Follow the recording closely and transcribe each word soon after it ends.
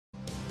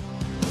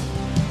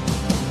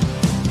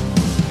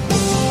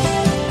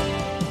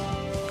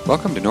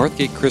Welcome to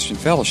Northgate Christian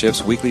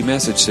Fellowship's weekly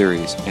message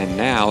series. And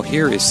now,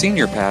 here is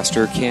Senior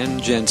Pastor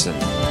Ken Jensen.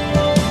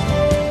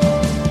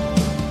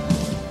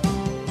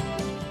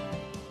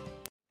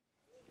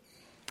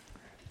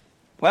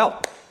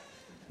 Well,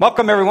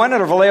 welcome everyone at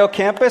our Vallejo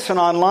campus and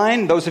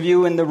online, those of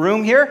you in the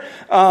room here.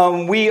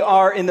 We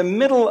are in the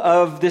middle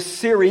of this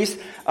series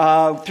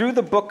through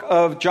the book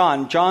of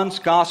John, John's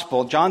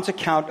Gospel, John's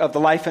account of the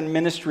life and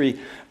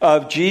ministry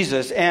of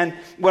Jesus. And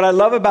what I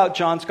love about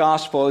John's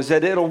Gospel is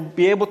that it'll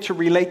be able to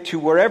relate to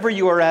wherever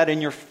you are at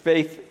in your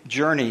faith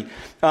journey.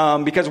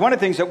 Because one of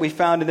the things that we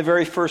found in the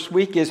very first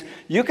week is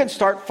you can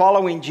start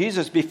following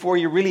Jesus before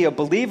you're really a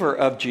believer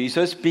of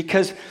Jesus,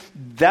 because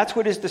that's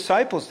what his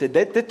disciples did.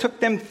 It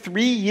took them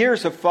 3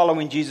 years of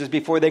following Jesus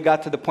before they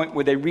got to the point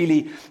where they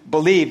really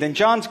believed. And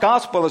John's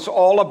Gospel is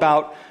all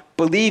about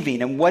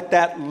believing and what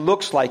that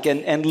looks like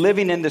and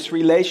living in this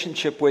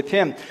relationship with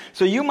him.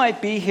 So you might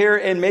be here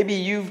and maybe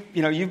you've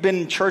been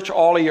in church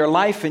all of your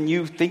life and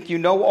you think you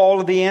know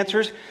all of the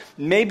answers.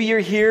 Maybe you're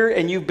here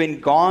and you've been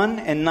gone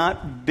and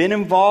not been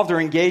involved or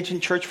engaged in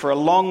church for a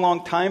long,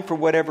 long time for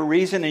whatever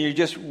reason, and you're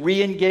just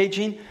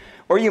re-engaging.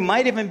 Or you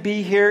might even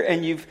be here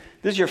and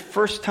this is your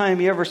first time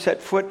you ever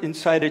set foot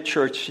inside a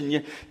church, and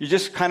you're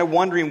just kind of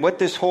wondering what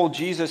this whole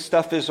Jesus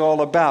stuff is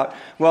all about.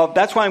 Well,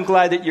 that's why I'm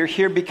glad that you're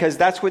here, because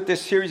that's what this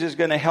series is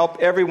going to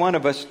help every one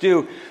of us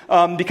do.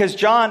 Because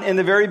John, in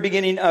the very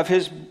beginning of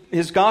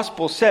his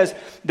gospel, says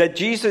that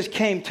Jesus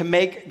came to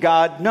make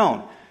God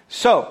known.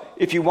 So,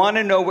 if you want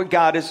to know what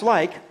God is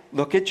like,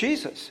 look at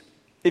Jesus.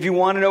 If you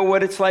want to know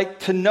what it's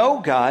like to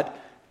know God,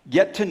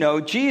 get to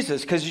know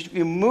Jesus. Because if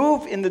you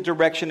move in the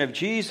direction of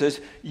Jesus,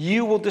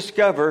 you will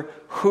discover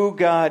who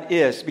God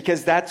is,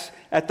 because that's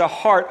at the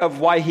heart of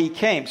why he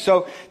came.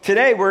 So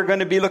today we're going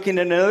to be looking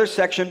at another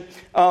section,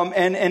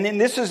 and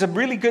this is a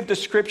really good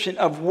description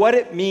of what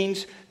it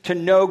means to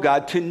know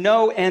God, to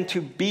know and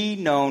to be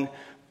known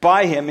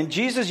by him. And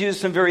Jesus used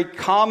some very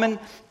common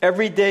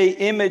everyday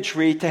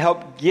imagery to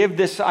help give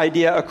this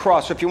idea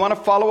across. So if you want to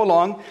follow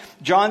along,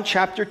 John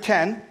chapter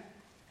 10,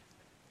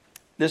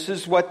 this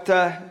is what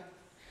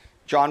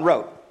John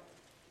wrote.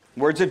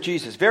 Words of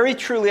Jesus. Very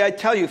truly I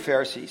tell you,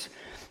 Pharisees,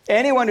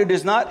 anyone who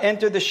does not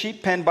enter the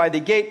sheep pen by the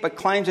gate but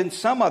climbs in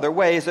some other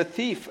way is a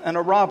thief and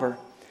a robber.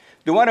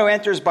 The one who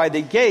enters by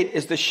the gate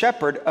is the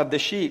shepherd of the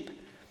sheep.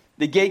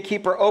 The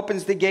gatekeeper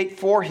opens the gate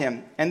for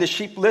him, and the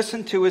sheep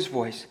listen to his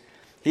voice.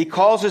 He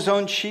calls his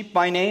own sheep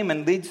by name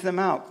and leads them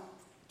out.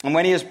 And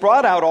when he has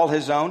brought out all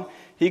his own,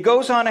 he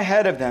goes on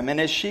ahead of them, and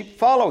his sheep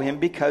follow him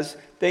because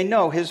they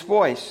know his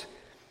voice.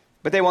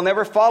 But they will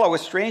never follow a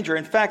stranger.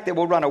 In fact, they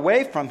will run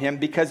away from him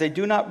because they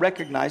do not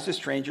recognize the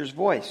stranger's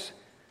voice.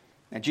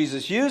 And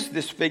Jesus used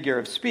this figure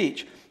of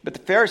speech, but the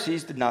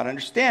Pharisees did not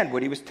understand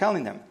what he was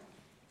telling them.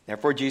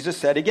 Therefore Jesus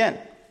said again,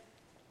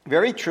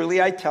 very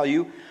truly I tell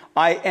you,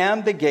 I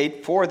am the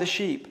gate for the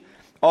sheep.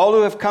 All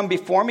who have come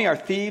before me are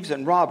thieves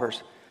and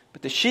robbers,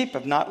 but the sheep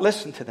have not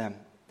listened to them.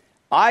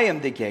 I am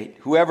the gate.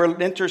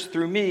 Whoever enters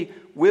through me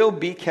will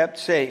be kept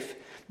safe.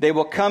 They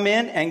will come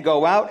in and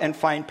go out and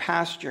find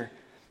pasture.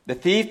 The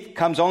thief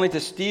comes only to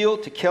steal,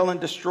 to kill, and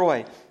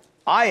destroy.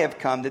 I have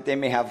come that they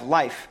may have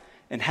life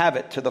and have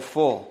it to the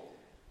full.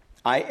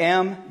 I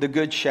am the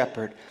good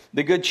shepherd.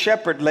 The good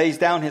shepherd lays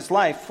down his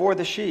life for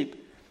the sheep.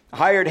 A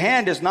hired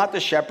hand is not the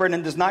shepherd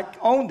and does not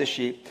own the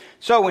sheep.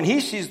 So when he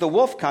sees the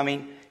wolf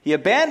coming, he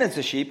abandons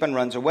the sheep and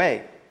runs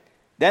away.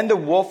 Then the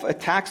wolf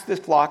attacks the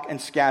flock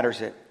and scatters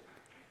it.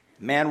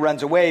 The man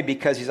runs away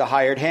because he's a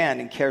hired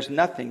hand and cares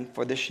nothing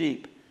for the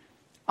sheep.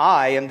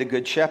 I am the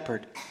good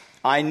shepherd.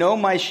 I know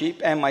my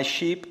sheep, and my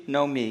sheep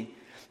know me.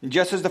 And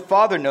just as the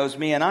Father knows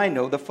me, and I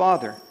know the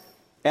Father.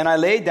 And I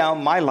lay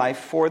down my life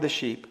for the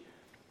sheep.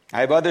 I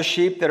have other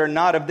sheep that are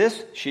not of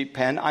this sheep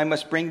pen. I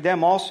must bring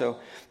them also.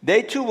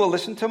 They too will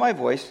listen to my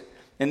voice,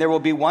 and there will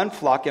be one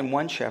flock and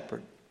one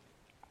shepherd.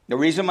 The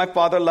reason my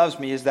Father loves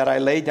me is that I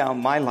lay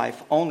down my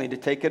life only to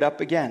take it up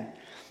again.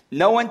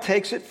 No one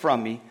takes it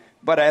from me,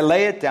 but I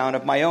lay it down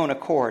of my own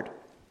accord.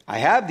 I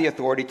have the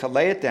authority to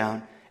lay it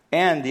down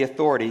and the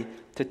authority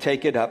to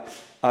take it up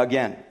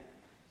again.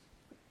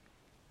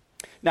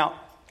 Now,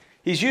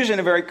 he's using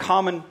a very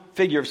common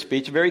figure of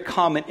speech, a very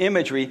common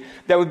imagery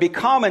that would be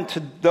common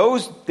to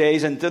those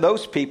days and to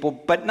those people,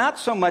 but not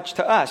so much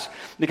to us.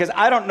 Because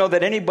I don't know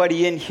that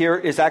anybody in here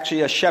is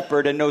actually a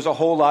shepherd and knows a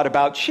whole lot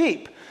about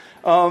sheep.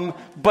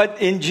 But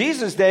in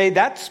Jesus' day,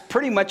 that's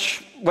pretty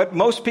much what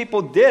most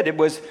people did. It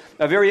was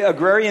a very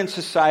agrarian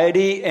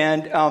society,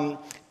 and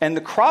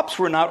the crops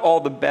were not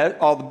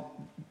all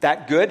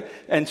that good,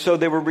 and so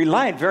they were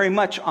reliant very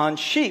much on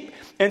sheep.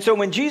 And so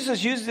when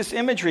Jesus used this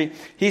imagery,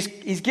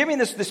 he's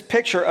giving us this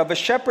picture of a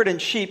shepherd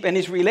and sheep, and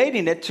he's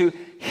relating it to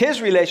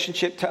his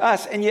relationship to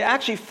us. And you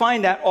actually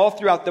find that all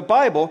throughout the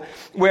Bible,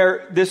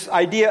 where this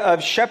idea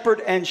of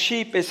shepherd and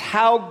sheep is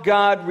how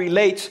God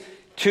relates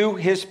to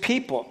his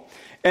people.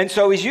 And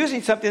so he's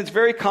using something that's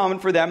very common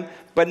for them,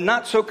 but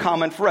not so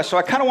common for us. So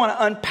I kind of want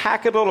to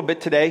unpack it a little bit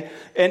today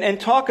and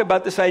talk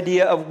about this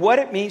idea of what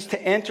it means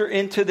to enter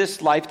into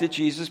this life that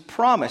Jesus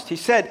promised. He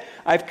said,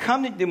 I've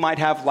come that you might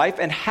have life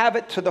and have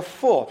it to the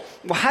full.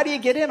 Well, how do you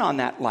get in on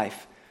that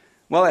life?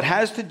 Well, it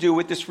has to do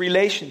with this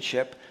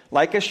relationship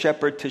like a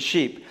shepherd to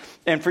sheep.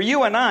 And for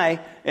you and I,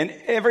 and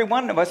every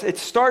one of us, it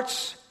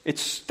starts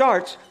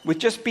with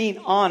just being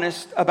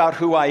honest about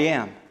who I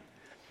am.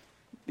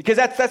 Because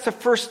that's the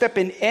first step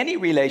in any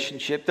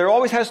relationship. There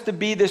always has to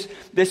be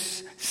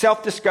this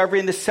self-discovery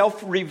and this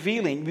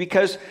self-revealing,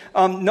 because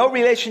no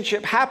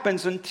relationship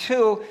happens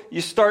until you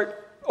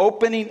start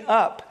opening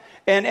up.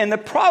 And the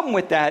problem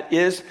with that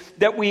is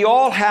that we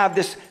all have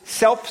this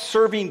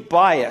self-serving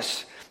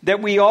bias,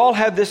 that we all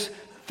have this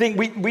thing.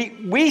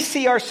 We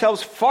see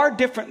ourselves far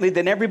differently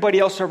than everybody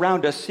else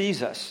around us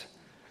sees us.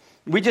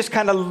 We just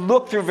kind of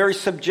look through very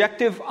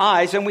subjective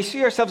eyes, and we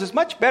see ourselves as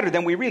much better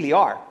than we really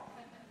are.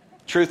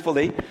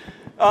 Truthfully.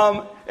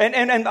 And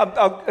an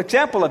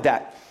example of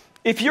that.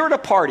 If you're at a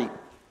party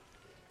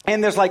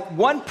and there's like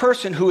one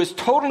person who is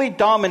totally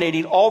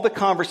dominating all the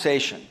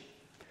conversation,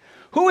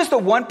 who is the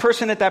one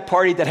person at that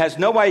party that has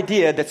no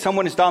idea that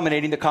someone is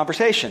dominating the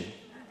conversation?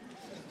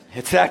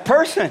 It's that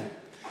person.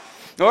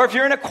 Or if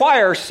you're in a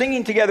choir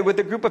singing together with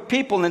a group of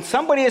people and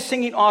somebody is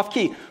singing off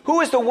key,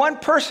 who is the one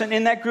person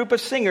in that group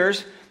of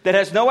singers that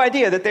has no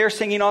idea that they are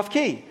singing off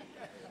key?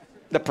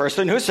 The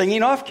person who's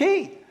singing off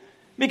key.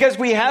 Because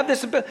we have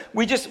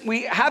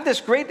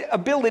this great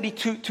ability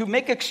to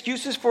make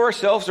excuses for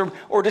ourselves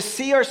or to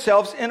see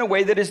ourselves in a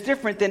way that is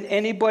different than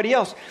anybody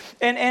else.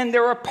 And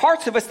there are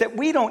parts of us that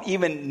we don't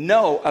even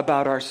know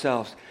about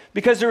ourselves,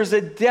 because there is a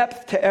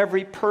depth to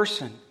every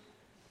person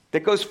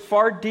that goes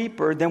far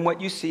deeper than what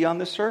you see on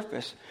the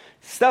surface.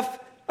 Stuff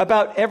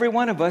about every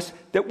one of us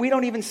that we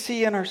don't even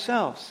see in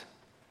ourselves.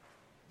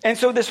 And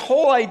so this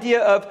whole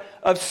idea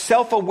of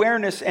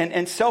self-awareness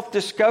and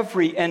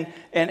self-discovery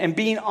and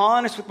being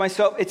honest with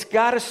myself, it's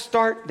got to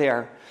start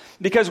there.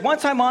 Because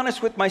once I'm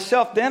honest with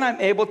myself, then I'm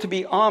able to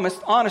be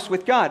honest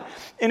with God.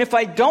 And if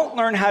I don't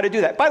learn how to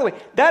do that, by the way,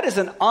 that is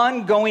an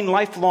ongoing,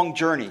 lifelong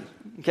journey.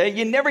 Okay?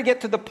 You never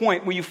get to the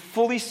point where you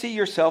fully see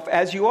yourself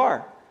as you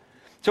are.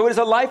 So it is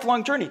a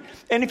lifelong journey.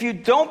 And if you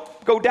don't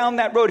go down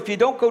that road, if you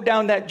don't go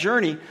down that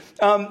journey,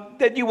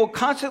 that you will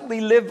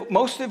constantly live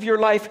most of your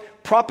life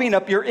propping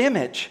up your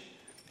image.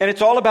 And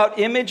it's all about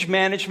image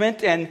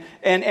management and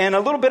a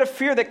little bit of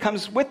fear that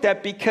comes with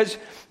that, because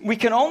we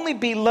can only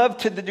be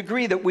loved to the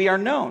degree that we are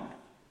known.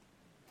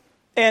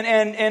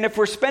 And if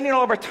we're spending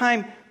all of our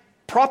time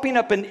propping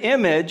up an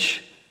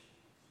image,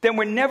 then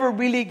we're never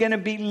really going to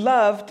be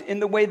loved in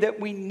the way that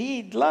we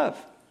need love.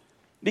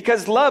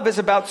 Because love is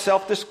about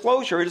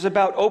self-disclosure. It is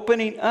about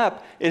opening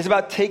up. It is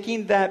about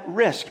taking that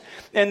risk.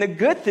 And the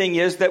good thing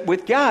is that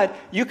with God,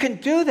 you can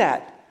do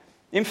that.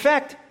 In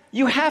fact,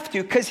 you have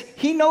to, because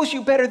He knows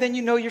you better than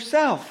you know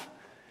yourself.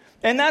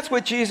 And that's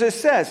what Jesus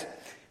says.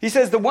 He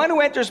says, the one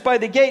who enters by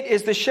the gate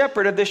is the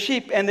shepherd of the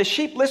sheep, and the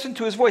sheep listen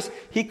to his voice.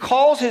 He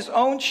calls his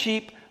own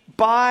sheep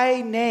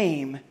by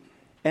name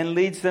and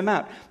leads them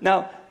out.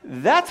 Now,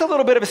 that's a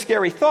little bit of a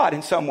scary thought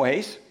in some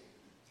ways.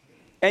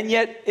 And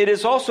yet, it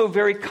is also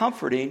very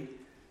comforting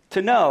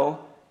to know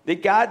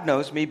that God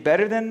knows me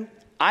better than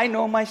I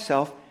know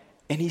myself,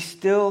 and He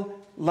still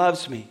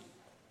loves me.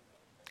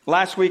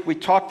 Last week, we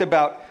talked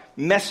about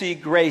messy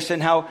grace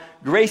and how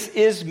grace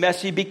is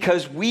messy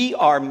because we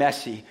are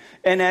messy.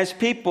 And as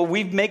people,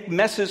 we make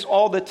messes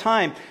all the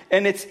time.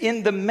 And it's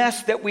in the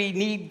mess that we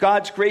need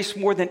God's grace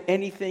more than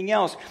anything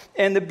else.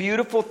 And the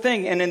beautiful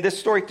thing, and in this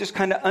story, it just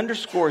kind of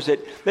underscores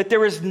it, that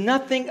there is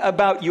nothing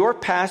about your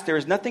past, there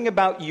is nothing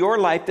about your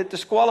life that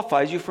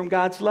disqualifies you from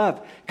God's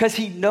love. Because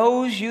He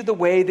knows you the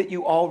way that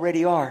you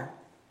already are.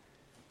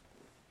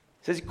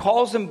 It says He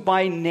calls them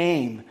by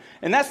name.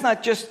 And that's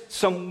not just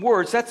some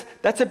words.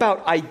 That's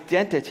about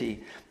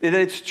identity. That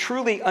it's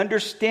truly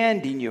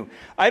understanding you.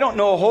 I don't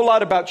know a whole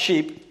lot about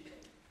sheep.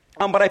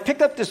 But I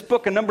picked up this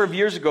book a number of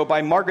years ago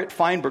by Margaret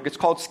Feinberg. It's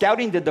called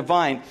Scouting the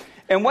Divine.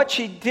 And what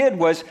she did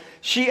was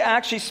she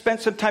actually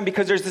spent some time,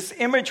 because there's this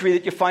imagery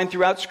that you find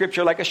throughout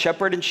Scripture, like a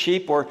shepherd and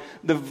sheep, or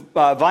the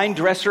vine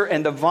dresser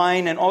and the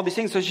vine and all these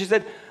things. So she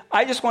said,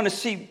 I just want to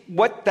see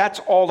what that's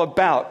all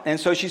about. And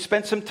so she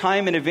spent some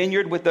time in a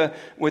vineyard with a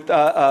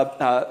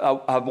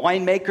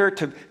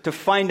winemaker to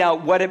find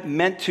out what it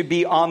meant to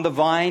be on the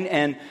vine.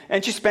 And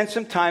she spent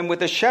some time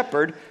with a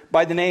shepherd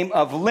by the name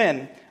of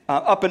Lynn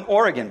up in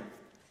Oregon.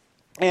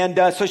 And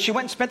so she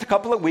went and spent a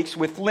couple of weeks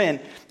with Lynn,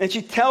 and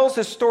she tells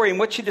the story and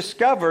what she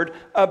discovered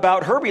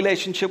about her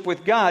relationship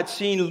with God,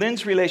 seeing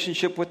Lynn's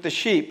relationship with the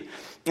sheep.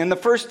 And the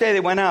first day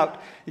they went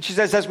out, and she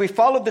says, as we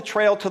followed the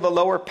trail to the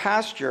lower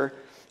pasture,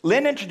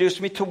 Lynn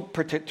introduced me to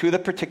the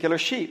particular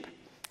sheep.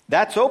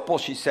 That's Opal,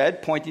 she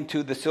said, pointing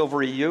to the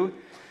silvery ewe.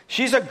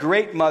 She's a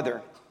great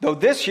mother, though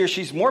this year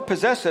she's more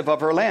possessive of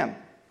her lamb.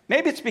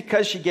 Maybe it's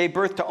because she gave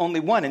birth to only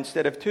one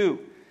instead of two.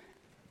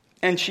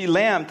 And she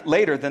lambed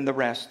later than the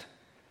rest.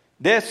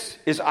 This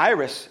is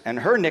Iris, and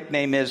her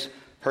nickname is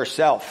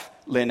Herself.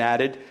 Lynn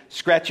added,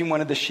 scratching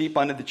one of the sheep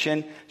under the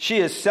chin. She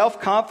is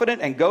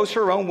self-confident and goes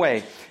her own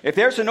way. If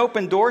there's an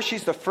open door,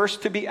 she's the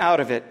first to be out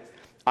of it.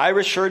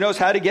 Iris sure knows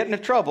how to get into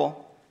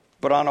trouble,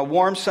 but on a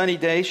warm, sunny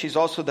day, she's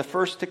also the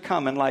first to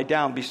come and lie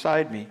down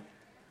beside me.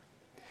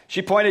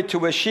 She pointed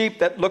to a sheep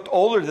that looked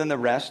older than the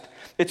rest.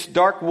 Its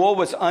dark wool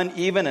was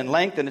uneven in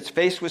length, and its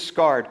face was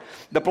scarred.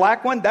 The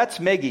black one, that's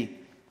Meggie,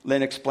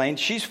 Lynn explained.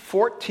 She's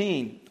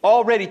 14,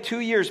 already 2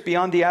 years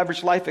beyond the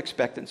average life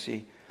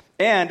expectancy.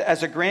 And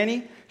as a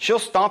granny, she'll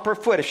stomp her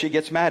foot if she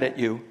gets mad at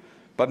you.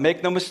 But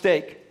make no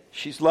mistake,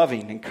 she's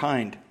loving and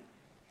kind.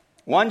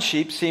 One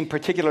sheep seemed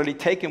particularly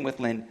taken with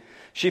Lynn.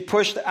 She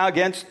pushed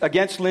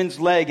against Lynn's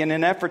leg in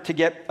an effort to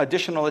get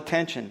additional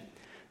attention.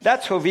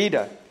 That's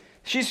Jovita.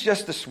 She's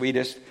just the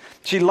sweetest.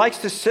 She likes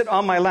to sit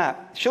on my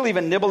lap. She'll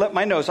even nibble at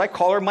my nose. I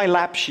call her my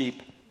lap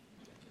sheep.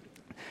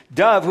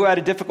 Dove, who had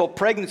a difficult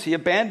pregnancy,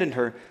 abandoned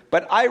her,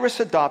 but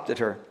Iris adopted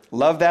her.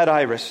 Love that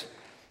Iris.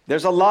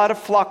 There's a lot of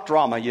flock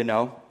drama, you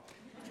know.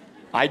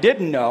 I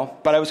didn't know,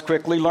 but I was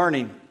quickly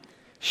learning.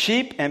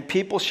 Sheep and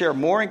people share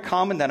more in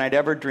common than I'd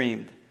ever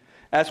dreamed.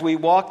 As we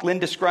walked, Lynn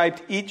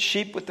described each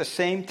sheep with the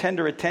same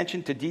tender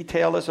attention to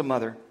detail as a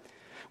mother.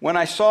 Where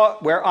I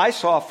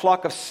saw a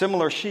flock of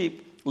similar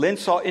sheep, Lynn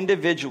saw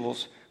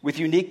individuals with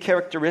unique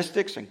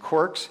characteristics and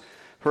quirks.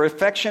 Her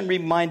affection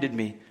reminded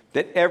me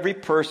that every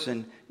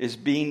person is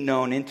being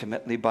known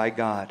intimately by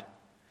God.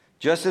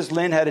 Just as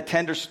Lynn had a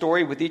tender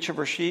story with each of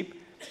her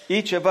sheep,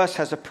 each of us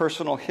has a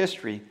personal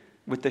history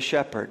with the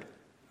shepherd.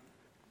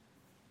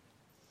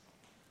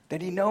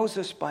 That he knows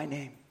us by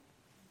name.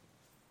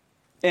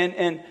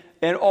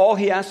 And all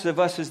he asks of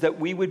us is that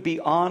we would be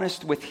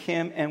honest with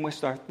him and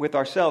with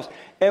ourselves.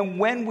 And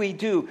when we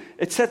do,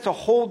 it sets a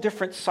whole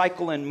different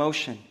cycle in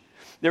motion.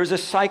 There's a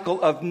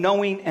cycle of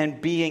knowing and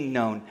being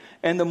known.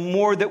 And the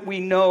more that we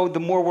know,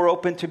 the more we're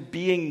open to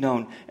being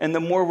known. And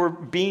the more we're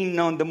being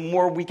known, the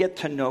more we get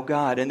to know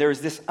God. And there's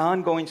this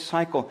ongoing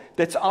cycle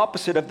that's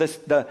opposite of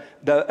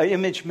the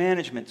image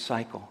management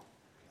cycle.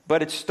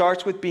 But it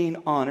starts with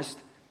being honest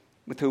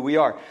with who we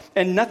are.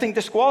 And nothing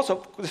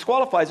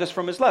disqualifies us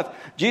from his love.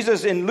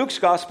 Jesus in Luke's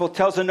gospel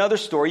tells another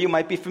story. You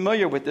might be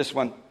familiar with this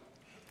one.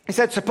 He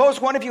said, suppose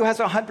one of you has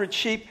 100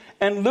 sheep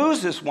and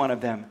loses one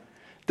of them.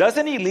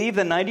 Doesn't he leave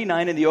the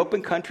 99 in the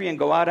open country and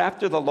go out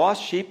after the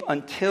lost sheep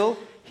until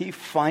he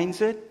finds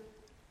it?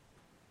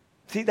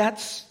 See,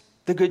 that's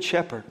the good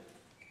shepherd.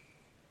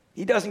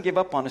 He doesn't give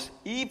up on us,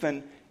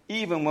 even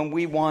when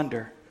we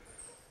wander.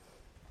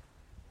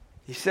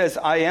 He says,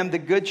 I am the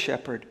good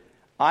shepherd.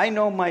 I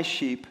know my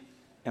sheep,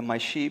 and my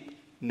sheep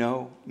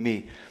know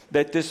me.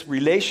 That this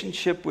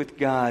relationship with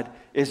God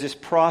is this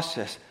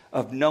process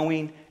of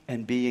knowing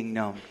and being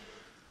known.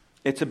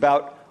 It's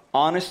about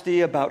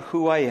honesty about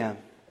who I am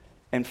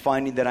and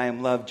finding that I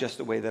am loved just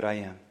the way that I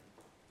am.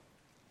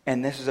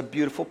 And this is a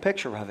beautiful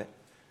picture of it.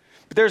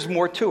 But there's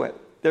more to it.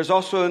 There's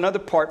also another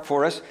part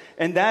for us,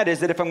 and that is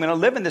that if I'm going to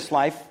live in this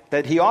life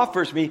that he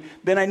offers me,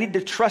 then I need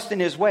to trust in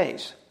his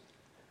ways.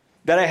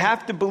 That I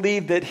have to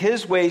believe that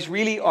his ways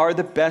really are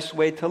the best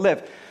way to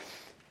live.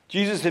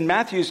 Jesus in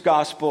Matthew's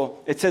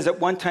gospel, it says at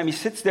one time he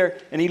sits there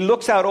and he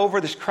looks out over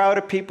this crowd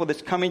of people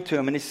that's coming to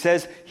him, and it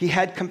says he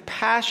had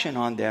compassion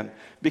on them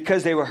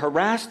because they were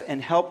harassed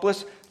and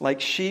helpless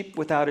like sheep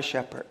without a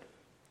shepherd.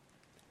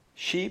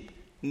 Sheep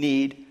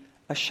need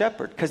a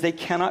shepherd because they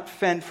cannot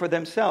fend for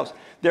themselves.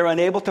 They're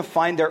unable to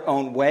find their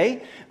own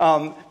way.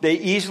 They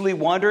easily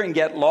wander and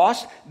get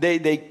lost.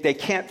 They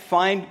can't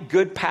find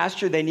good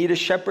pasture. They need a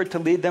shepherd to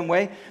lead them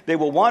way. They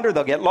will wander.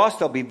 They'll get lost.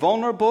 They'll be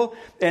vulnerable.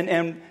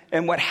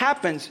 And what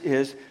happens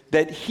is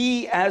that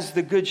he, as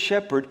the good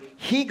shepherd,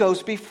 he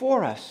goes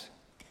before us.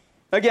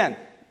 Again,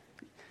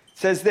 it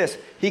says this,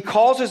 he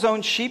calls his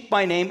own sheep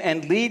by name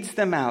and leads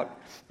them out.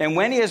 And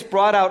when he has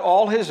brought out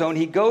all his own,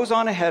 he goes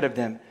on ahead of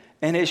them,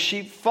 and his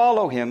sheep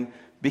follow him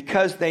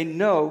because they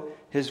know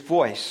his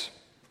voice.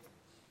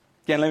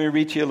 Again, let me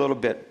read to you a little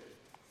bit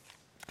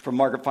from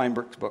Margaret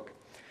Feinberg's book.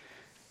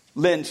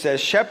 Lynn says,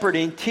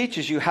 shepherding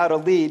teaches you how to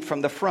lead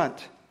from the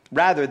front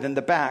rather than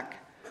the back.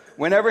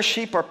 Whenever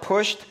sheep are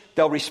pushed,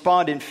 they'll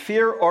respond in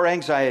fear or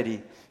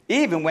anxiety,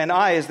 even when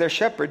I, as their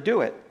shepherd,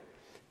 do it.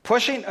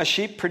 Pushing a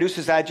sheep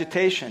produces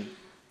agitation.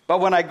 But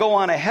when I go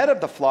on ahead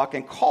of the flock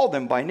and call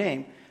them by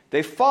name,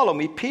 they follow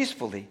me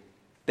peacefully.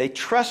 They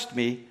trust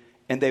me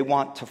and they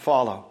want to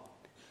follow.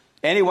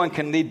 Anyone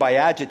can lead by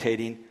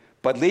agitating,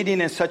 but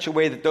leading in such a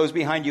way that those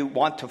behind you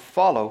want to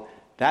follow,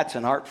 that's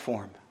an art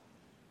form.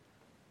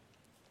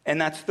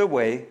 And that's the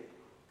way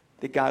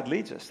that God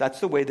leads us. That's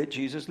the way that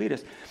Jesus leads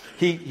us.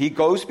 He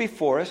goes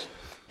before us.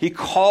 He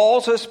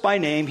calls us by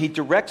name. He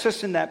directs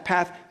us in that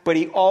path, but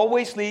he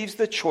always leaves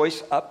the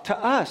choice up to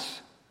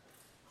us.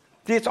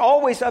 See, it's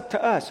always up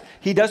to us.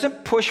 He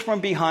doesn't push from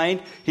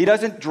behind. He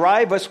doesn't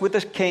drive us with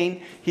a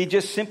cane. He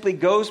just simply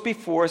goes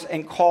before us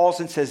and calls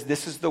and says,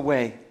 this is the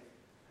way.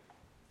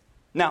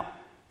 Now,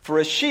 for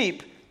a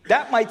sheep,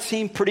 that might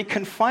seem pretty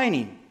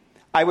confining.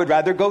 I would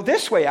rather go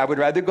this way. I would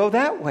rather go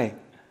that way.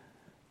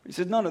 He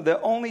says, no,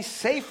 the only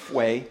safe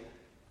way,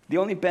 the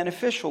only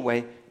beneficial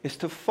way is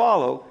to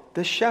follow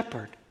the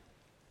shepherd.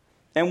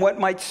 And what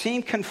might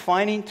seem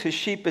confining to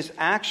sheep is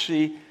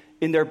actually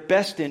in their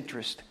best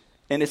interest.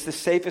 And it's the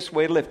safest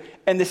way to live.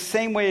 And the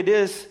same way it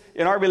is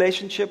in our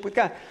relationship with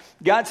God.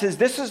 God says,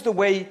 this is the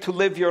way to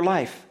live your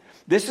life.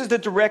 This is the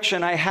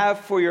direction I have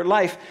for your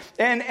life.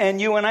 And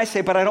you and I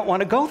say, but I don't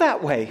want to go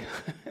that way.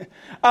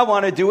 I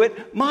want to do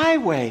it my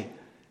way.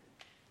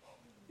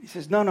 He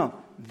says, no.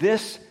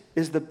 This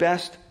is the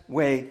best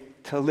way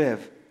to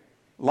live.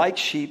 Like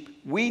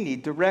sheep, we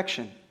need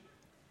direction.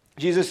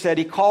 Jesus said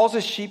he calls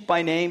his sheep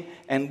by name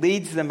and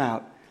leads them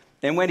out.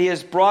 And when he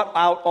has brought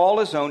out all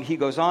his own, he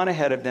goes on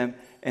ahead of them,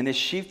 and his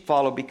sheep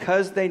follow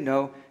because they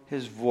know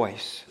his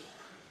voice.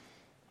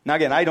 Now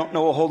again, I don't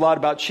know a whole lot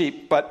about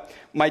sheep, but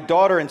my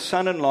daughter and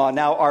son-in-law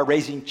now are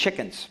raising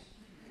chickens.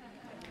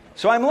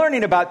 So I'm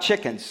learning about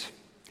chickens.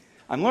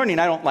 I'm learning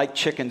I don't like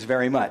chickens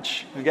very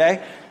much,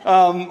 okay?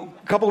 A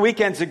couple of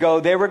weekends ago,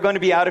 they were going to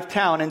be out of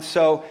town, and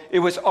so it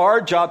was our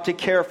job to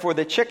care for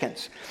the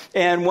chickens.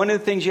 And one of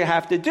the things you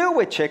have to do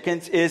with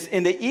chickens is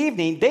in the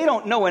evening, they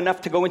don't know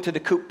enough to go into the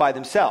coop by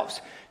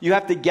themselves. You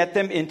have to get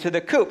them into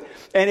the coop.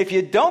 And if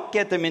you don't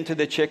get them into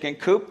the chicken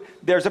coop,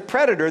 there's a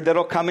predator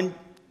that'll come and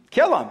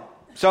kill them.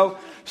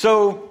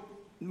 So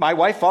my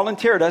wife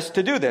volunteered us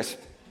to do this.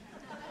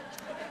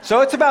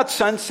 So it's about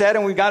sunset,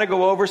 and we got to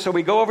go over. So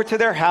we go over to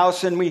their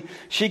house, and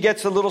she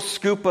gets a little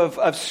scoop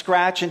of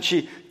scratch, and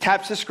she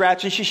taps the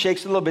scratch, and she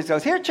shakes it a little bit. She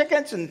goes, "Here,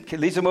 chickens," and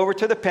leads them over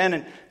to the pen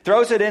and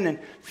throws it in. And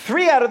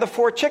 3 out of the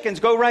 4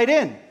 chickens go right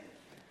in.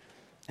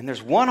 And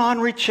there's one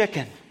ornery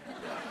chicken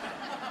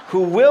who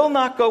will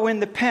not go in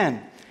the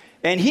pen,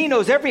 and he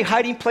knows every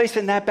hiding place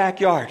in that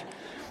backyard.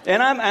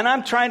 And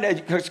I'm trying to,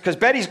 because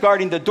Betty's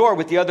guarding the door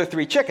with the other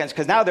 3 chickens,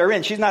 because now they're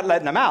in. She's not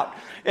letting them out.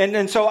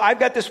 And so I've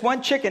got this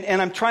one chicken,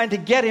 and I'm trying to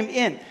get him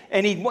in.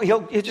 And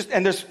he'll just,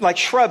 and there's like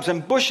shrubs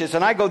and bushes,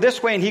 and I go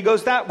this way, and he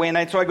goes that way.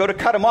 And so I go to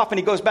cut him off, and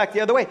he goes back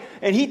the other way.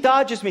 And he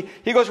dodges me.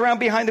 He goes around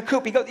behind the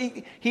coop.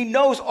 He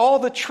knows all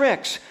the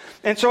tricks.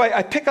 And so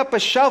I pick up a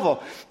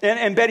shovel,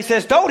 and Betty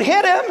says, "Don't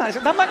hit him." I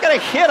said, "I'm not going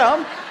to hit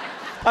him.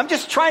 I'm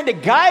just trying to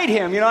guide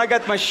him. I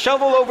got my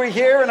shovel over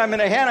here, and I'm in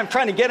a hand. I'm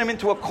trying to get him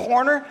into a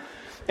corner."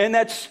 And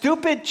that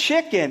stupid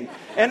chicken.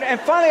 And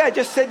finally I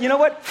just said, you know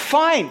what?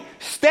 Fine.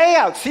 Stay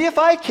out. See if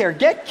I care.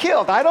 Get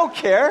killed. I don't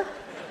care.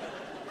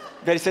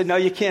 Betty said, "No,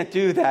 you can't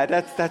do that.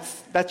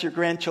 That's your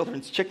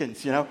grandchildren's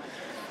chickens,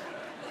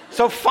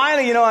 So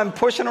finally, I'm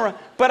pushing around.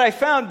 But I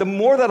found the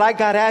more that I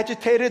got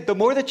agitated, the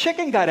more the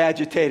chicken got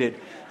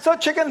agitated. So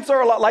chickens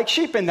are a lot like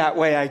sheep in that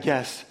way, I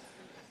guess.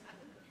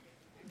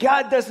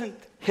 God doesn't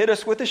hit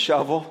us with a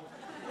shovel.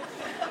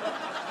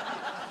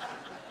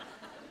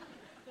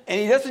 And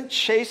he doesn't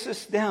chase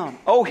us down.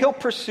 Oh, he'll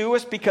pursue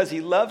us because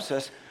he loves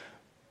us.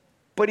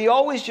 But he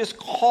always just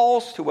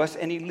calls to us,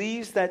 and he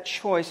leaves that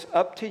choice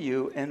up to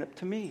you and up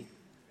to me.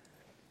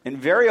 And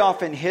very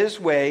often his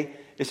way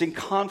is in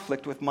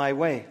conflict with my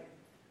way.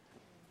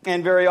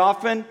 And very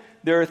often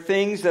there are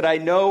things that I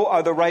know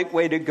are the right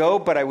way to go,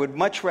 but I would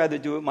much rather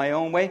do it my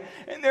own way.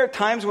 And there are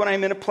times when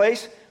I'm in a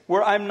place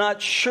where I'm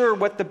not sure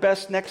what the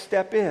best next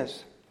step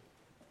is.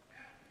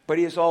 But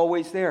he is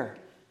always there.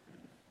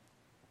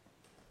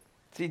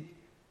 See,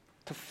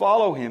 to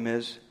follow him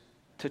is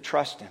to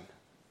trust him.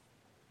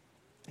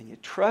 And you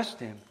trust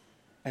him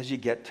as you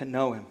get to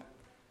know him.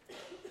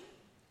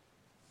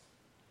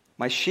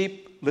 My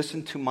sheep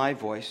listen to my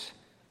voice.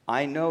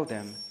 I know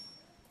them,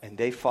 and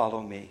they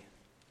follow me.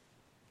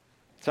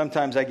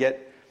 Sometimes I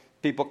get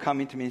people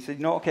coming to me and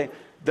say,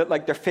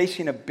 they're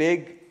facing a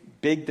big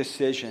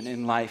decision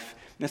in life.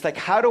 And it's like,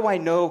 how do I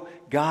know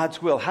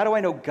God's will? How do I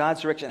know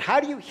God's direction?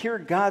 How do you hear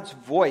God's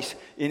voice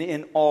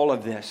in all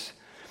of this?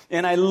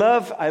 And I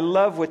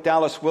love what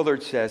Dallas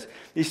Willard says.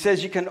 He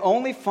says you can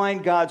only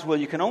find God's will,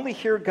 you can only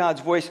hear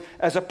God's voice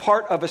as a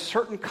part of a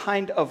certain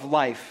kind of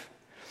life.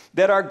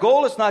 That our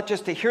goal is not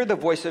just to hear the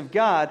voice of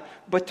God,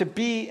 but to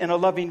be in a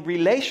loving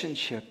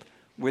relationship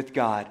with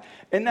God.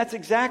 And that's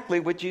exactly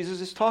what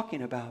Jesus is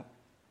talking about.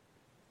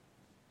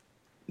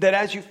 That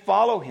as you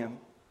follow him,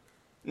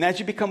 and as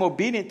you become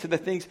obedient to the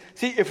things,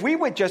 see, if we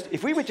would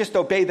just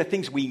obey the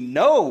things we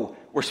know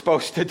we're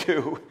supposed to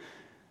do,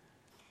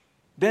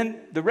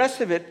 then the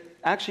rest of it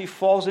actually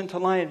falls into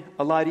line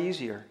a lot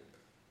easier.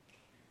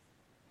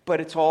 But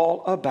it's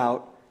all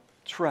about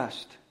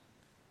trust.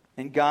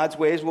 And God's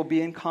ways will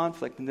be in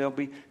conflict, and there'll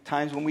be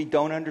times when we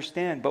don't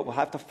understand, but we'll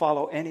have to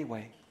follow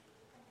anyway.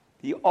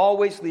 He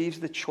always leaves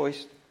the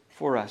choice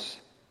for us.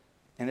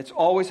 And it's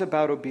always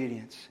about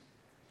obedience.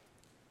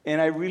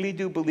 And I really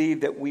do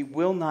believe that we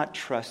will not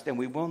trust and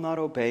we will not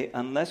obey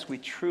unless we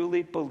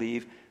truly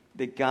believe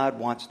that God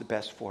wants the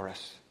best for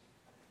us.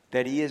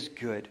 That he is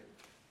good.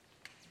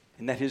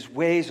 And that his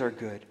ways are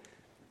good.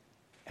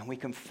 And we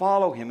can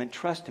follow him and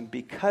trust him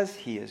because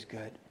he is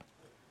good.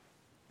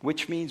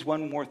 Which means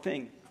one more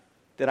thing.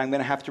 That I'm going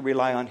to have to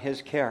rely on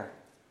his care.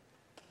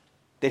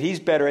 That he's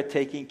better at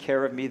taking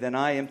care of me than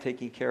I am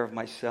taking care of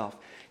myself.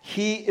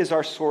 He is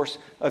our source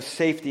of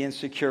safety and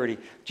security.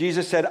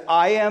 Jesus said,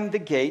 "I am the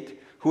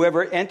gate.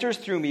 Whoever enters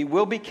through me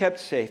will be kept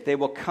safe. They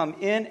will come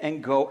in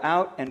and go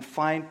out and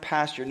find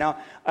pasture. Now,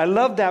 I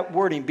love that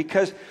wording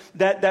because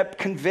that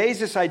conveys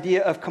this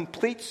idea of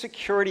complete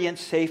security and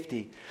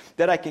safety.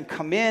 That I can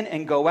come in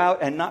and go out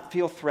and not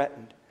feel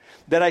threatened.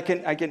 That I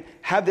can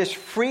have this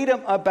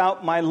freedom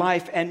about my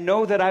life and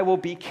know that I will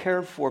be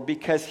cared for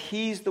because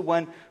He's the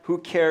one who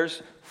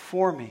cares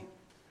for me.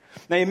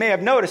 Now, you may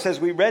have noticed as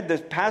we read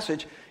this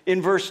passage,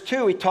 in verse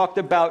 2, he talked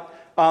about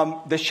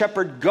the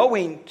shepherd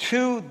going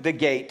to the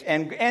gate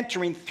and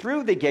entering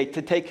through the gate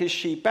to take his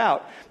sheep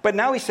out. But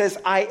now he says,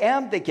 I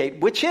am the gate.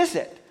 Which is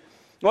it?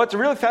 Well, it's a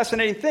really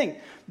fascinating thing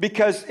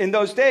because in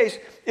those days,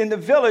 in the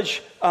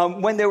village,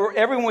 when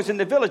everyone was in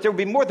the village, there would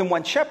be more than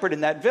one shepherd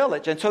in that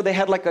village. And so they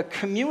had like a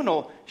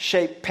communal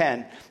shaped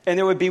pen. And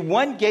there would be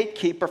one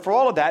gatekeeper for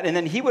all of that. And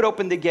then he would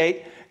open the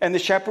gate and the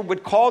shepherd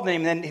would call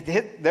them. And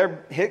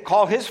then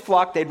call his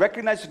flock. They'd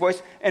recognize his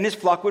voice and his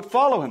flock would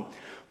follow him.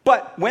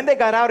 But when they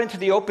got out into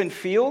the open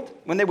field,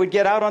 when they would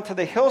get out onto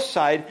the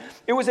hillside,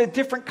 it was a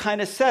different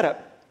kind of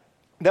setup.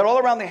 That all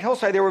around the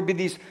hillside there would be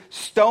these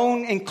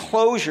stone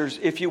enclosures,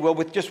 if you will,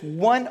 with just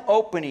one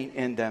opening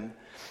in them.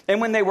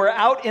 And when they were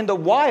out in the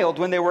wild,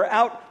 when they were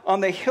out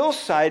on the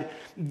hillside,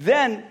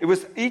 then it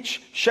was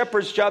each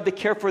shepherd's job to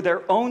care for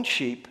their own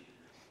sheep.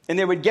 And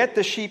they would get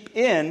the sheep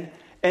in,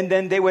 and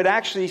then they would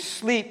actually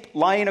sleep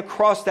lying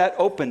across that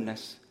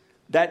openness,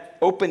 that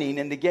opening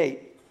in the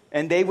gate.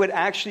 And they would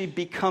actually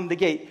become the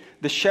gate.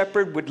 The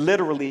shepherd would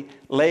literally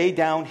lay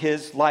down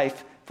his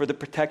life for the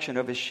protection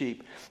of his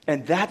sheep.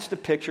 And that's the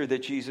picture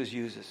that Jesus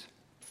uses.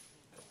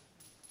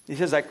 He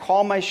says, I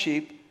call my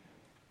sheep,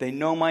 they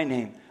know my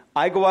name.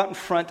 I go out in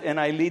front and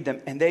I lead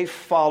them, and they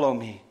follow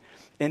me.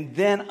 And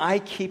then I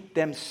keep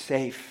them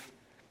safe,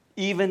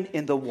 even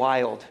in the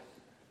wild.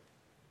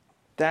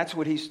 That's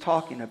what he's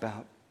talking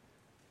about.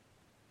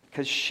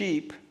 Because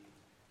sheep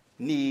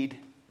need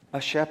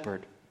a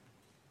shepherd.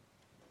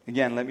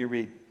 Again, let me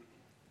read.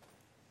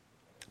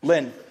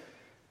 Lynn,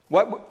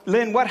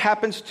 what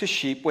happens to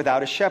sheep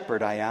without a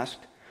shepherd, I asked.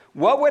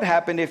 What would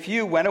happen if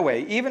you went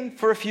away, even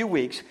for a few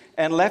weeks,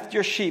 and left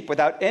your sheep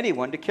without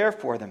anyone to care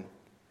for them?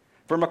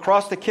 From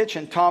across the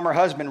kitchen, Tom, her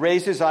husband,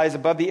 raised his eyes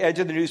above the edge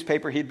of the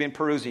newspaper he'd been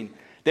perusing.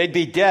 They'd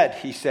be dead,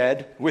 he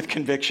said, with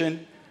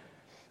conviction.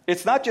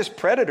 It's not just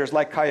predators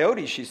like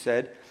coyotes, she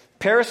said.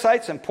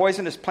 Parasites and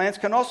poisonous plants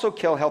can also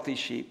kill healthy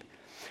sheep.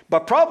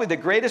 But probably the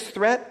greatest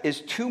threat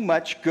is too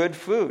much good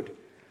food.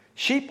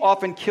 Sheep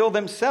often kill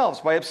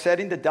themselves by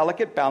upsetting the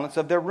delicate balance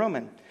of their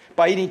rumen,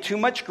 by eating too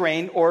much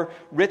grain or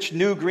rich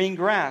new green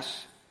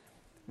grass.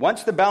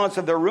 Once the balance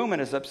of their rumen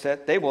is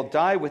upset, they will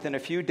die within a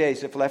few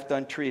days if left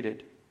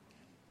untreated.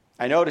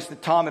 I noticed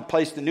that Tom had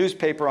placed the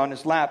newspaper on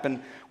his lap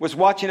and was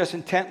watching us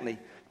intently.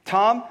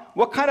 Tom,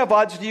 what kind of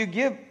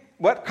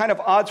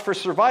odds for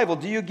survival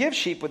do you give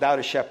sheep without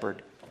a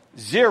shepherd?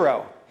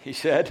 0, he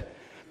said.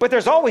 But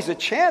there's always a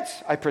chance,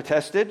 I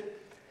protested.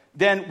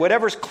 Then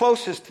whatever's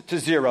closest to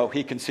 0,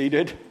 he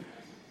conceded.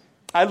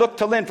 I looked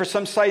to Lynn for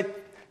some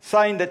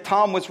sign that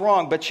Tom was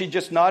wrong, but she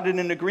just nodded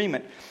in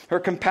agreement. Her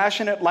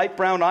compassionate light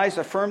brown eyes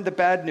affirmed the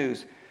bad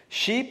news.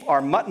 Sheep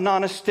are mutton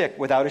on a stick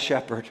without a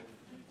shepherd.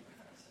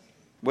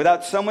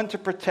 Without someone to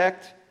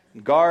protect,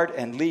 guard,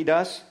 and lead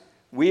us,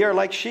 we are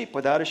like sheep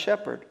without a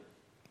shepherd.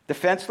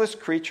 Defenseless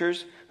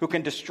creatures who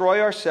can destroy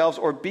ourselves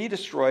or be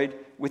destroyed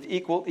with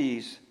equal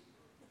ease.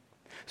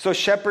 So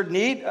sheep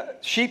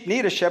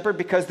need a shepherd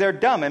because they're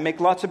dumb and make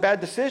lots of bad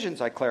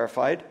decisions, I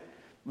clarified.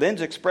 Lynn's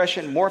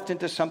expression morphed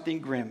into something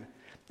grim,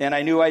 and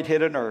I knew I'd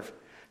hit a nerve.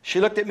 She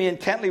looked at me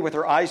intently with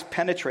her eyes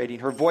penetrating,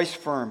 her voice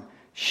firm.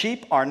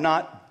 Sheep are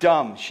not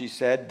dumb, she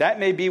said. That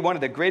may be one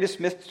of the greatest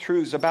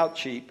mistruths about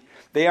sheep.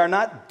 They are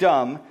not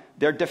dumb,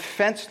 they're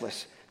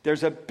defenseless.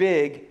 There's a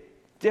big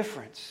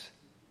difference.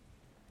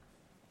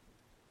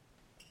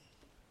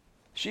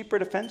 Sheep are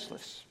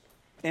defenseless,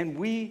 and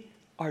we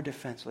are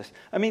defenseless.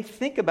 I mean,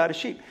 think about a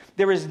sheep.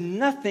 There is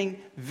nothing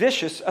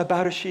vicious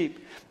about a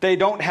sheep. They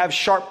don't have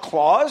sharp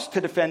claws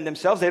to defend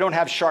themselves. They don't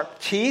have sharp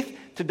teeth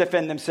to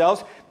defend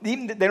themselves. They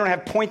don't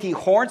have pointy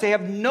horns. They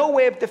have no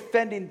way of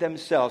defending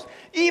themselves.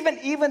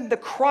 Even the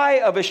cry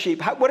of a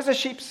sheep. What does a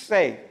sheep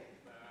say?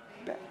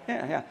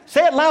 Yeah.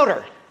 Say it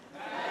louder.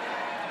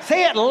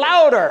 Say it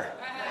louder.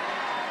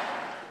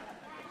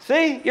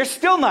 See, you're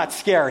still not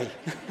scary.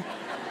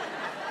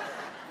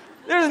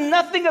 There's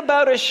nothing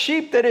about a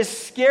sheep that is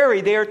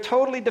scary. They are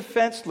totally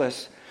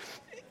defenseless.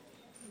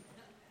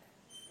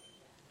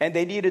 And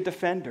they need a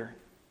defender.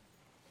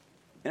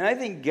 And I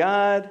think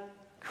God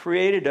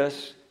created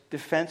us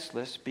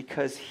defenseless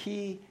because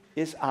He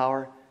is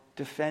our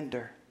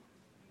defender.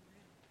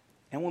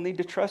 And we'll need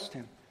to trust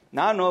Him.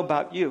 Now, I don't know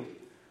about you,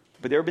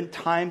 but there have been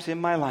times in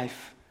my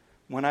life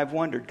when I've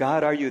wondered,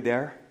 God, are you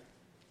there?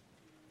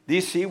 Do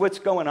you see what's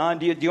going on?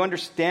 Do you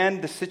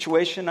understand the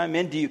situation I'm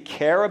in? Do you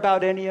care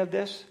about any of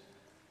this?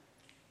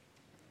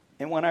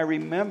 And when I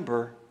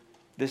remember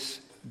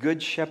this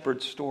Good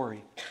Shepherd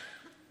story, it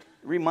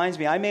reminds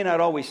me, I may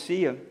not always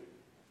see Him.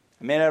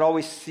 I may not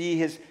always see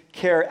His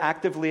care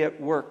actively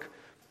at work,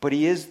 but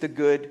He is the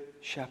Good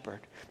shepherd.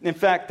 In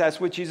fact, that's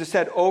what Jesus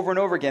said over and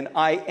over again.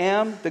 I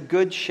am the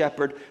good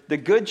shepherd. The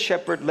good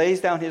shepherd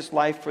lays down his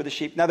life for the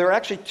sheep. Now, there are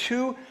actually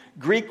two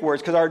Greek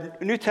words, because our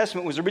New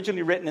Testament was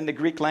originally written in the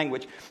Greek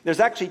language. There's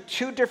actually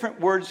two different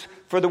words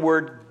for the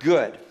word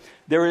good.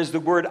 There is the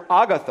word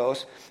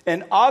agathos,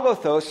 and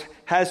agathos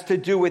has to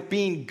do with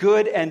being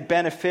good and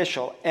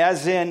beneficial,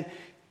 as in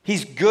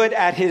he's good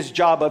at his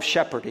job of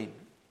shepherding.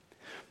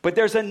 But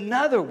there's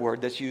another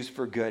word that's used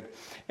for good,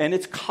 and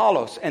it's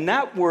kalos. And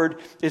that word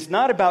is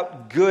not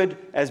about good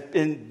as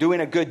in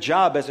doing a good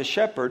job as a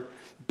shepherd,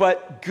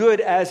 but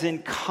good as in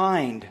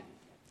kind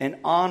and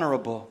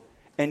honorable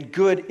and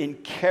good in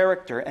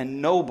character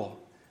and noble.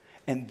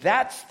 And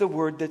that's the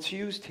word that's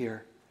used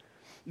here.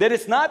 That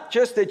it's not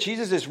just that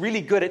Jesus is really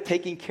good at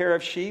taking care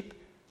of sheep,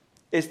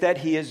 it's that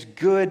he is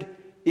good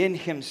in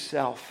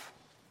himself.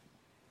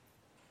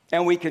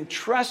 And we can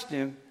trust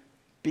him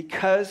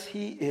because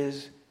he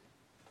is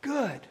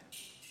good.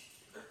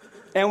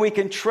 And we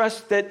can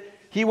trust that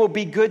he will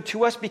be good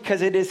to us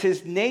because it is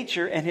his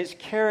nature and his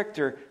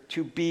character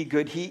to be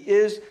good. He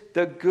is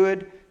the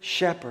good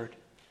shepherd.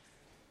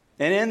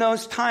 And in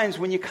those times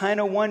when you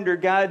kind of wonder,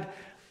 God,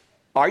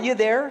 are you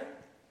there?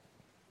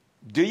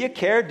 Do you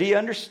care? Do you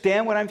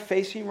understand what I'm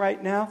facing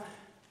right now?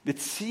 It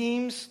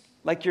seems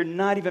like you're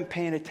not even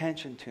paying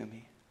attention to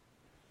me.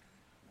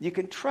 You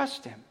can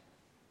trust him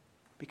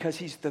because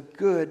he's the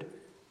good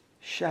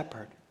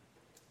shepherd.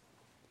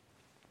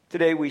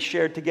 Today we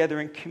shared together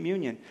in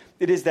communion.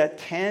 It is that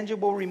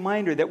tangible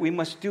reminder that we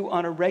must do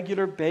on a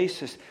regular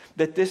basis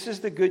that this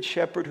is the good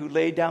shepherd who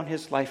laid down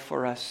his life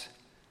for us.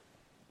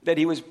 That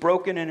he was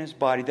broken in his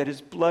body, that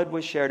his blood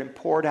was shed and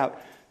poured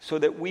out so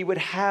that we would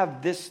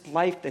have this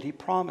life that he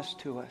promised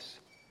to us.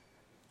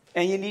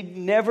 And you need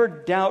never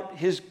doubt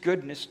his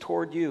goodness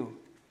toward you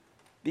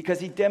because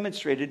he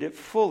demonstrated it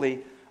fully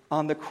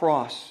on the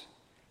cross.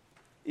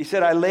 He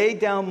said, I laid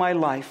down my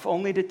life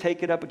only to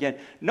take it up again.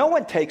 No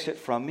one takes it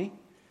from me.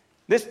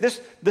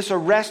 This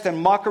arrest and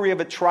mockery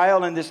of a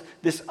trial and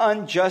this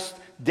unjust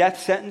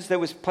death sentence that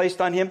was placed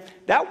on him,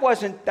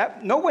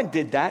 no one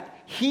did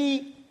that.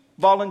 He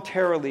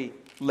voluntarily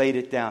laid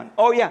it down.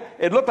 Oh yeah,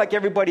 it looked like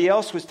everybody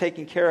else was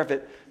taking care of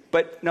it.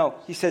 But no,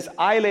 he says,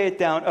 I lay it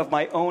down of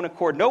my own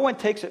accord. No one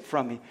takes it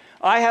from me.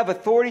 I have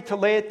authority to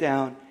lay it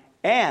down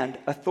and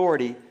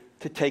authority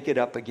to take it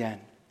up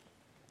again.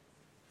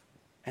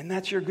 And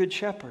that's your good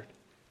shepherd.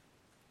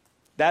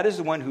 That is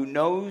the one who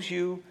knows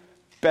you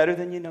better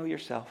than you know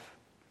yourself.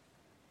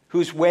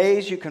 Whose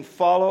ways you can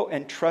follow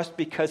and trust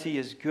because he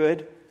is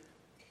good.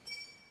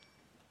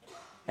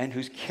 And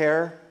whose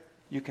care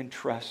you can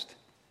trust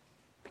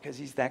because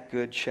he's that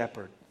good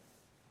shepherd.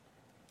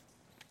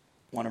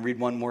 I want to read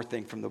one more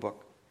thing from the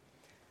book.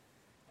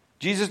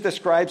 Jesus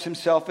describes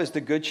himself as the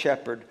good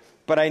shepherd,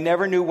 but I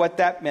never knew what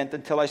that meant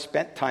until I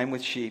spent time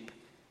with sheep.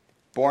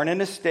 Born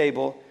in a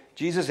stable,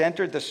 Jesus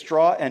entered the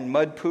straw and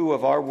mud poo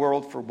of our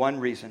world for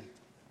one reason: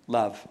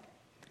 love.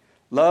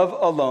 Love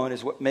alone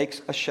is what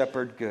makes a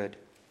shepherd good.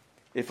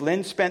 If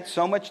Lynn spent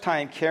so much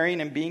time caring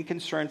and being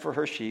concerned for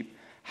her sheep,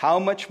 how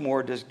much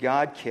more does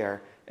God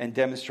care and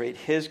demonstrate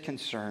his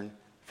concern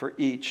for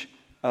each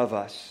of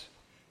us?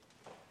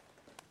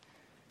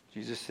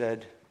 Jesus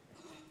said,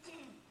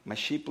 my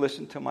sheep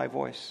listen to my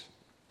voice.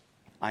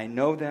 I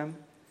know them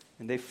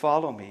and they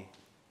follow me,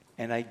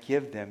 and I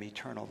give them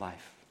eternal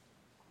life.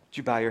 Would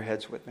you bow your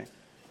heads with me?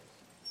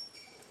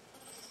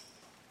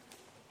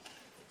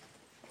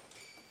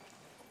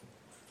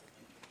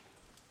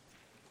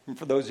 And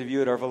for those of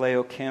you at our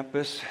Vallejo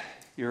campus,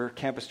 your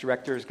campus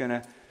director is going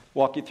to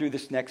walk you through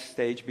this next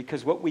stage,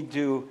 because what we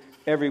do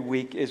every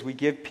week is we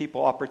give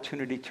people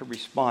opportunity to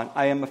respond.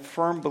 I am a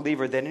firm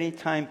believer that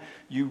anytime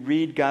you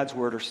read God's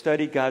Word or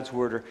study God's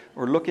Word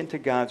or look into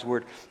God's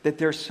Word, that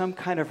there's some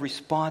kind of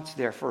response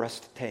there for us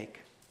to take.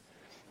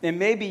 And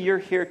maybe you're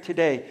here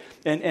today,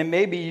 and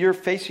maybe you're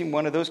facing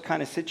one of those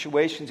kind of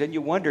situations, and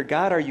you wonder,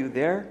 God, are you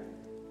there?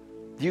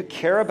 Do you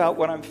care about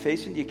what I'm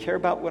facing? Do you care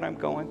about what I'm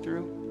going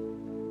through?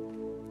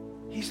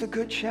 He's the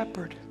good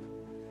shepherd.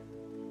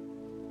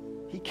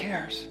 He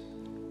cares.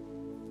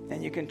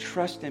 And you can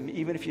trust him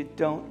even if you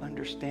don't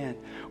understand.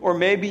 Or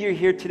maybe you're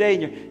here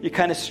today and you're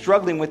kind of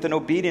struggling with an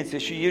obedience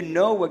issue. You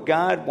know what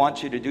God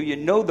wants you to do. You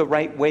know the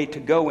right way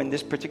to go in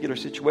this particular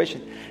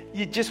situation.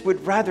 You just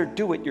would rather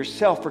do it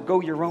yourself or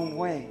go your own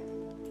way.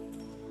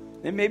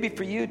 And maybe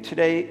for you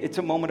today, it's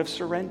a moment of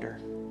surrender.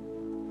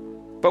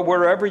 But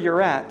wherever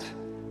you're at,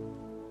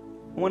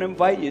 I want to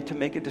invite you to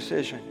make a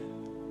decision.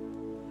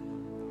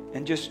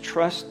 And just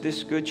trust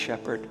this good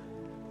shepherd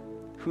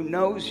who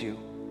knows you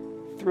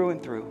through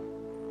and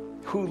through,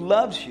 who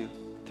loves you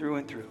through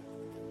and through,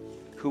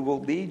 who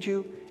will lead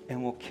you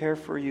and will care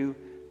for you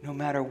no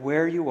matter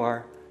where you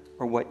are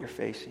or what you're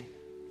facing.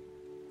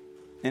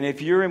 And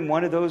if you're in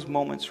one of those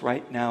moments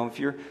right now, if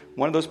you're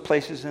one of those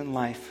places in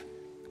life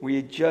where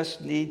you just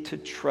need to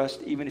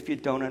trust even if you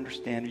don't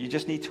understand, or you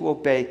just need to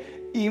obey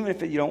even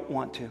if you don't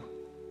want to,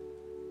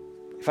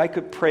 if I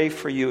could pray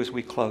for you as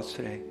we close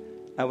today,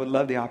 I would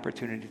love the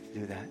opportunity to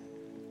do that.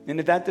 And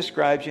if that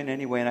describes you in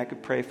any way and I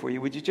could pray for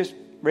you, would you just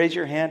raise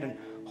your hand and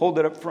Hold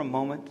it up for a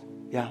moment.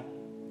 Yeah.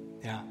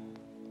 Yeah.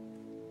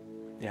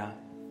 Yeah.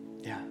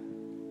 Yeah.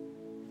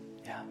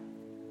 Yeah.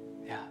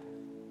 Yeah.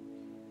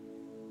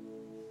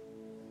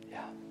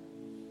 Yeah.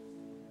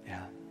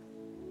 Yeah.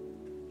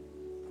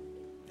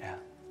 Yeah.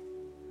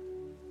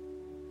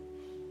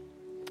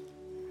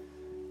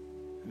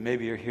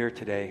 Maybe you're here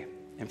today,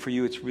 and for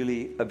you it's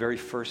really a very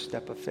first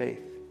step of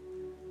faith.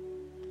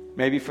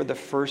 Maybe for the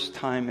first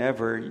time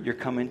ever, you're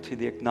coming to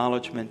the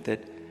acknowledgement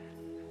that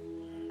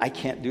I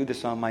can't do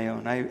this on my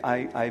own.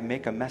 I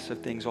make a mess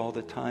of things all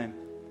the time.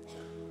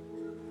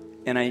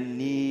 And I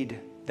need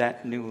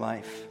that new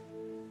life.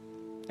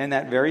 And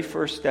that very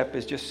first step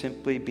is just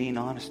simply being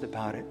honest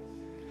about it.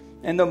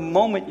 And the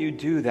moment you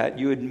do that,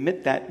 you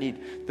admit that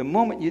need. The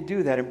moment you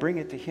do that and bring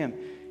it to Him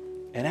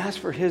and ask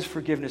for His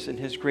forgiveness and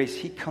His grace,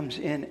 He comes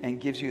in and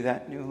gives you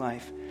that new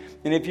life.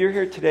 And if you're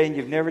here today and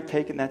you've never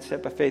taken that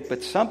step of faith,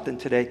 but something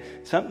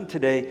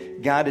today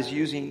God is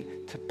using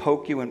to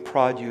poke you and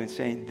prod you and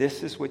saying,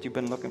 this is what you've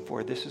been looking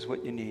for. This is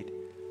what you need.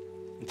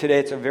 And today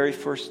it's a very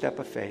first step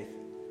of faith.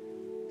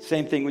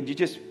 Same thing. Would you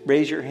just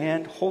raise your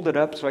hand, hold it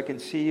up so I can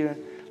see you,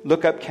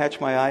 look up, catch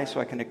my eye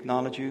so I can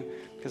acknowledge you,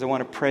 because I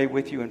want to pray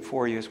with you and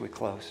for you as we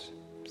close.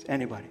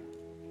 Anybody?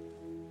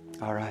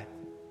 All right.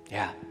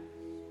 Yeah.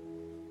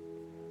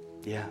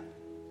 Yeah.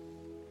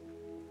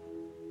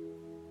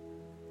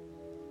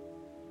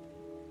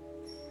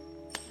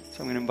 So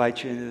I'm going to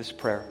invite you into this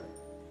prayer.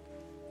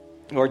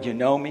 Lord, you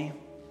know me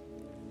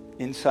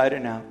inside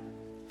and out.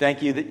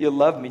 Thank you that you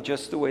love me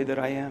just the way that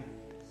I am.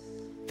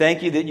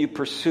 Thank you that you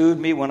pursued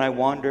me when I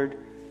wandered.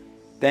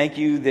 Thank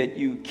you that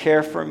you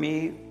care for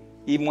me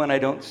even when I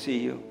don't see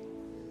you.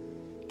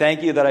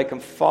 Thank you that I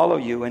can follow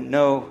you and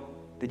know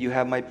that you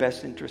have my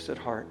best interests at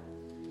heart.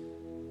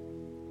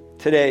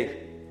 Today,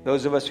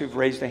 those of us who've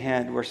raised a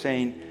hand, we're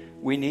saying,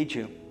 we need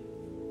you.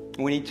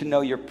 We need to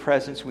know your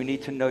presence. We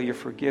need to know your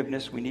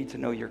forgiveness. We need to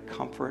know your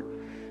comfort.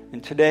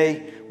 And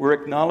today, we're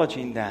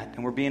acknowledging that.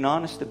 And we're being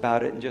honest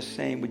about it and just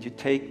saying, would you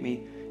take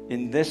me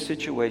in this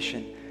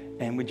situation?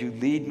 And would you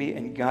lead me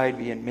and guide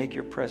me and make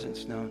your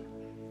presence known?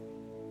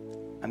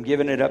 I'm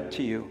giving it up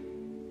to you.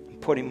 I'm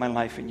putting my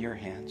life in your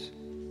hands.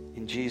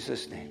 In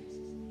Jesus' name,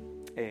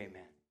 amen.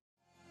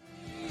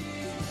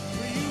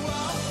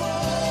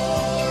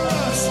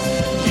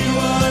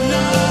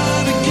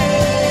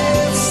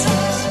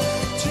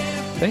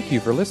 Thank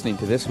you for listening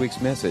to this week's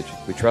message.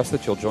 We trust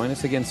that you'll join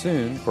us again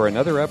soon for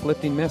another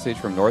uplifting message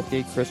from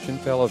Northgate Christian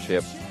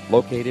Fellowship,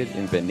 located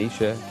in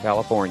Benicia,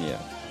 California.